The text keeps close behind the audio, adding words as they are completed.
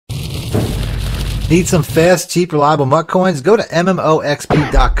Need some fast, cheap, reliable MUT coins? Go to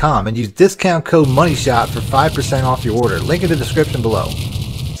MMOXP.com and use discount code MONEYSHOT for 5% off your order. Link in the description below.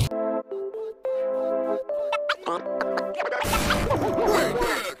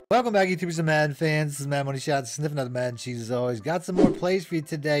 Welcome back, YouTubers and Madden fans. This is Madden Money Shot, sniffing out the Madden cheese as always. Got some more plays for you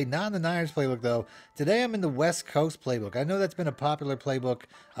today. Not in the Niners playbook though. Today I'm in the West Coast playbook. I know that's been a popular playbook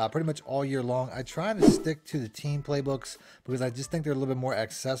pretty much all year long. I try to stick to the team playbooks because I just think they're a little bit more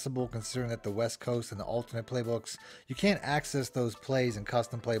accessible, considering that the West Coast and the alternate playbooks, you can't access those plays in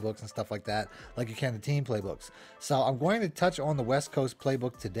custom playbooks and stuff like that like you can the team playbooks. So I'm going to touch on the West Coast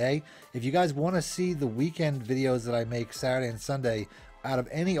playbook today. If you guys want to see the weekend videos that I make Saturday and Sunday out of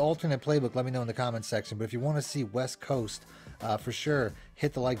any alternate playbook, let me know in the comments section. But if you want to see West Coast, for sure,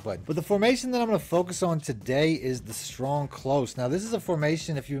 hit the like button. But the formation that I'm going to focus on today is the strong close. Now, this is a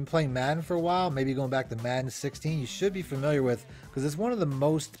formation, if you've been playing Madden for a while, maybe going back to Madden 16, you should be familiar with, because it's one of the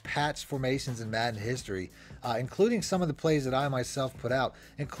most patched formations in Madden history, including some of the plays that I myself put out,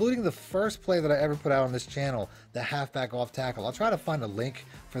 including the first play that I ever put out on this channel, the halfback off tackle. I'll try to find a link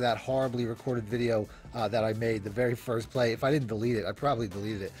for that horribly recorded video that I made, the very first play. If I didn't delete it, I probably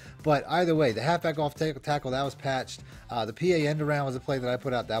deleted it. But either way, the halfback off tackle, that was patched. The PA end around was a play that I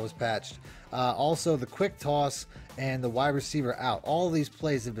put out, that was patched. Also, the quick toss and the wide receiver out. All of these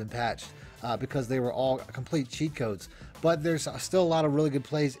plays have been patched because they were all complete cheat codes. But there's still a lot of really good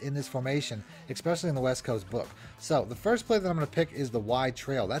plays in this formation, especially in the West Coast book. So the first play that I'm going to pick is the wide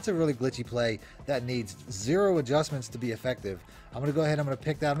trail. That's a really glitchy play that needs 0 adjustments to be effective. I'm going to go ahead, I'm going to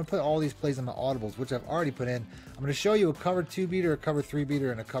pick that. I'm going to put all these plays in my audibles, which I've already put in. I'm going to show you a cover 2 beater, a cover 3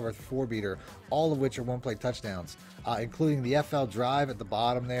 beater, and a cover 4 beater, all of which are one-play touchdowns, including the FL drive at the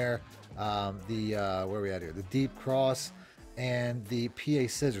bottom there, where are we at here? The deep cross, and the PA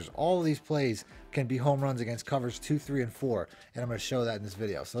scissors. All of these plays can be home runs against covers 2, 3, and 4, and I'm going to show that in this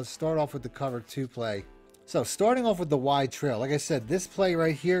video. So let's start off with the cover 2 play. So starting off with the wide trail, like I said, this play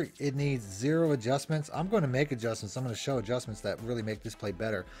right here, it needs 0 adjustments. I'm going to make adjustments. I'm going to show adjustments that really make this play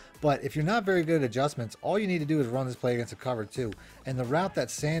better. But if you're not very good at adjustments, all you need to do is run this play against a cover 2. And the route that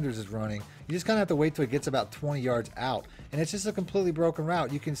Sanders is running, you just kind of have to wait till it gets about 20 yards out. And it's just a completely broken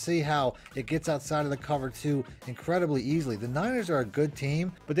route. You can see how it gets outside of the cover 2 incredibly easily. The Niners are a good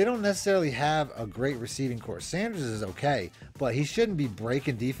team, but they don't necessarily have a great receiving corps. Sanders is okay, but he shouldn't be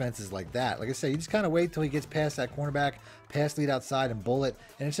breaking defenses like that. Like I said, you just kind of wait till he gets past that cornerback, pass lead outside and bullet,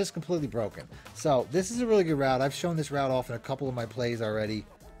 and it's just completely broken. So this is a really good route. I've shown this route off in a couple of my plays already,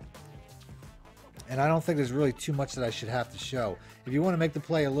 and I don't think there's really too much that I should have to show. If you want to make the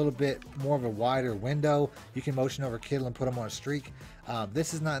play a little bit more of a wider window, you can motion over Kittle and put him on a streak.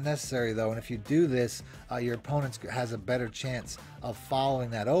 This is not necessary though, and if you do this, your opponent has a better chance of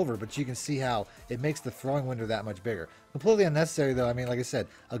following that over, but you can see how it makes the throwing window that much bigger. Completely unnecessary though. I mean, like I said,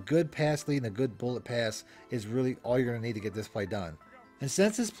 a good pass lead and a good bullet pass is really all you're going to need to get this play done. And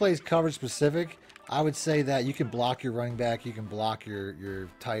since this play is coverage specific, I would say that you can block your running back, you can block your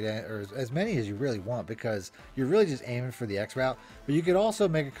tight end, or as many as you really want, because you're really just aiming for the X route. But you could also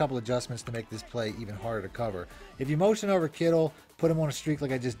make a couple adjustments to make this play even harder to cover. If you motion over Kittle, put him on a streak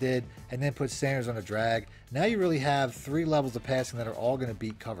like I just did, and then put Sanders on a drag, now you really have 3 levels of passing that are all going to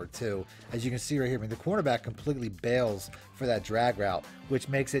beat cover 2. As you can see right here, I mean, the cornerback completely bails for that drag route, which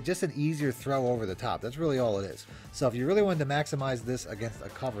makes it just an easier throw over the top. That's really all it is. So if you really wanted to maximize this against a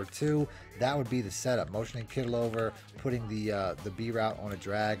cover 2, that would be the setup. Motioning Kittle over, putting the B route on a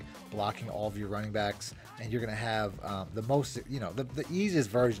drag, blocking all of your running backs, and you're going to have the most, the easiest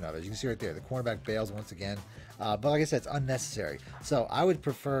version of it. You can see right there, the cornerback bails once again. But like I said, it's unnecessary. So I would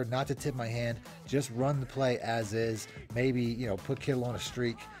prefer not to tip my hand, just run the play as is. Maybe, put Kittle on a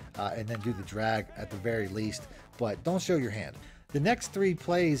streak and then do the drag at the very least, but don't show your hand. The next 3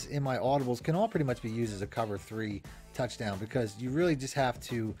 plays in my audibles can all pretty much be used as a cover 3 touchdown, because you really just have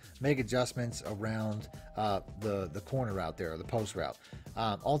to make adjustments around the corner route there, or the post route.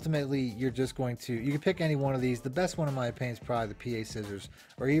 Ultimately, you're just going to, you can pick any one of these. The best one in my opinion is probably the PA scissors,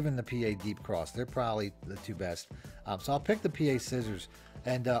 or even the PA deep cross. They're probably the 2 best. So I'll pick the PA scissors,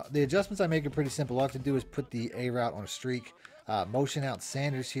 and the adjustments I make are pretty simple. All I have to do is put the A route on a streak, motion out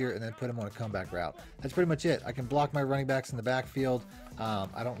Sanders here, and then put him on a comeback route. That's pretty much it. I can block my running backs in the backfield.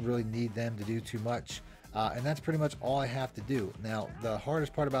 I don't really need them to do too much. And that's pretty much all I have to do. Now, the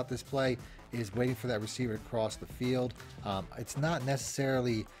hardest part about this play is waiting for that receiver to cross the field. It's not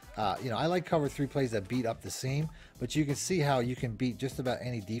necessarily, I like cover 3 plays that beat up the seam, but you can see how you can beat just about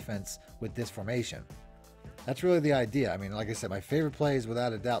any defense with this formation. That's really the idea. I mean, like I said, my favorite play is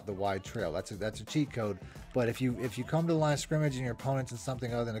without a doubt the wide trail. That's a cheat code. But if you come to the line of scrimmage and your opponent's in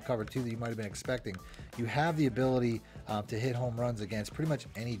something other than a cover 2 that you might have been expecting, you have the ability to hit home runs against pretty much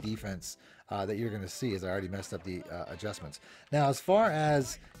any defense that you're going to see, as I already messed up the adjustments. Now, as far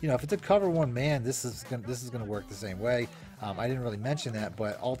as, you know, if it's a cover 1 man, this is going to work the same way. I didn't really mention that,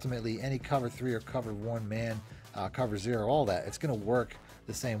 but ultimately any cover 3 or cover 1 man, cover 0, all that, it's going to work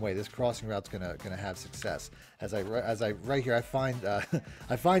the same way. This crossing route's gonna have success. As I right here, I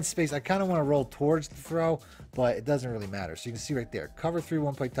find space. I kind of want to roll towards the throw, but it doesn't really matter. So you can see right there, cover 3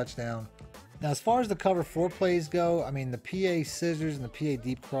 1-play touchdown. Now, as far as the cover 4 plays go, I mean, the PA scissors and the PA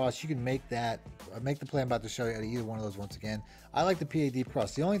deep cross, you can make the play I'm about to show you out of either one of those. Once again, I like the PA deep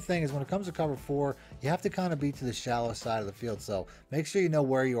cross. The only thing is when it comes to cover 4, you have to kind of be to the shallow side of the field. So make sure you know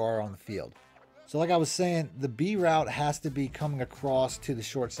where you are on the field. So like I was saying, the B route has to be coming across to the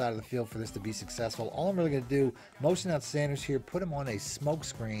short side of the field for this to be successful. All I'm really going to do, motion out Sanders here, put him on a smoke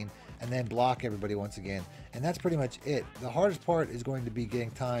screen, and then block everybody once again. And that's pretty much it. The hardest part is going to be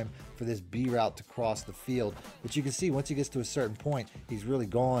getting time for this B route to cross the field. But you can see once he gets to a certain point, he's really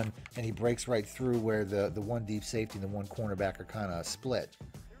gone, and he breaks right through where the one deep safety and the one cornerback are kind of split.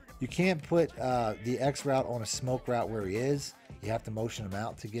 You can't put the X route on a smoke route where he is. You have to motion him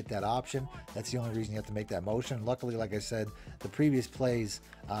out to get that option. That's the only reason you have to make that motion. Luckily, like I said, the previous plays,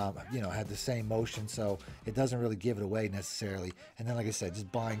 you know, had the same motion, so it doesn't really give it away necessarily. And then, like I said,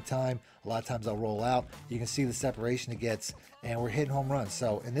 just buying time. A lot of times I'll roll out. You can see the separation it gets, and we're hitting home runs.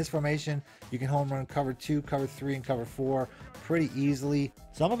 So in this formation, you can home run cover 2, cover 3, and cover 4 pretty easily.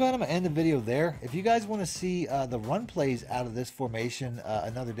 So I'm gonna go ahead and end the video there. If you guys want to see the run plays out of this formation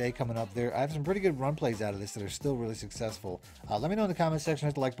another day coming up there, I have some pretty good run plays out of this that are still really successful. Let me know in the comment section,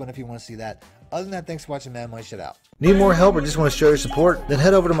 hit the like button if you want to see that. Other than that, thanks for watching Madden Money Shot out. Need more help or just want to show your support? Then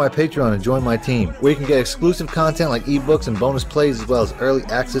head over to my Patreon and join my team, where you can get exclusive content like ebooks and bonus plays, as well as early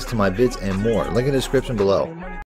access to my vids and more. Link in the description below.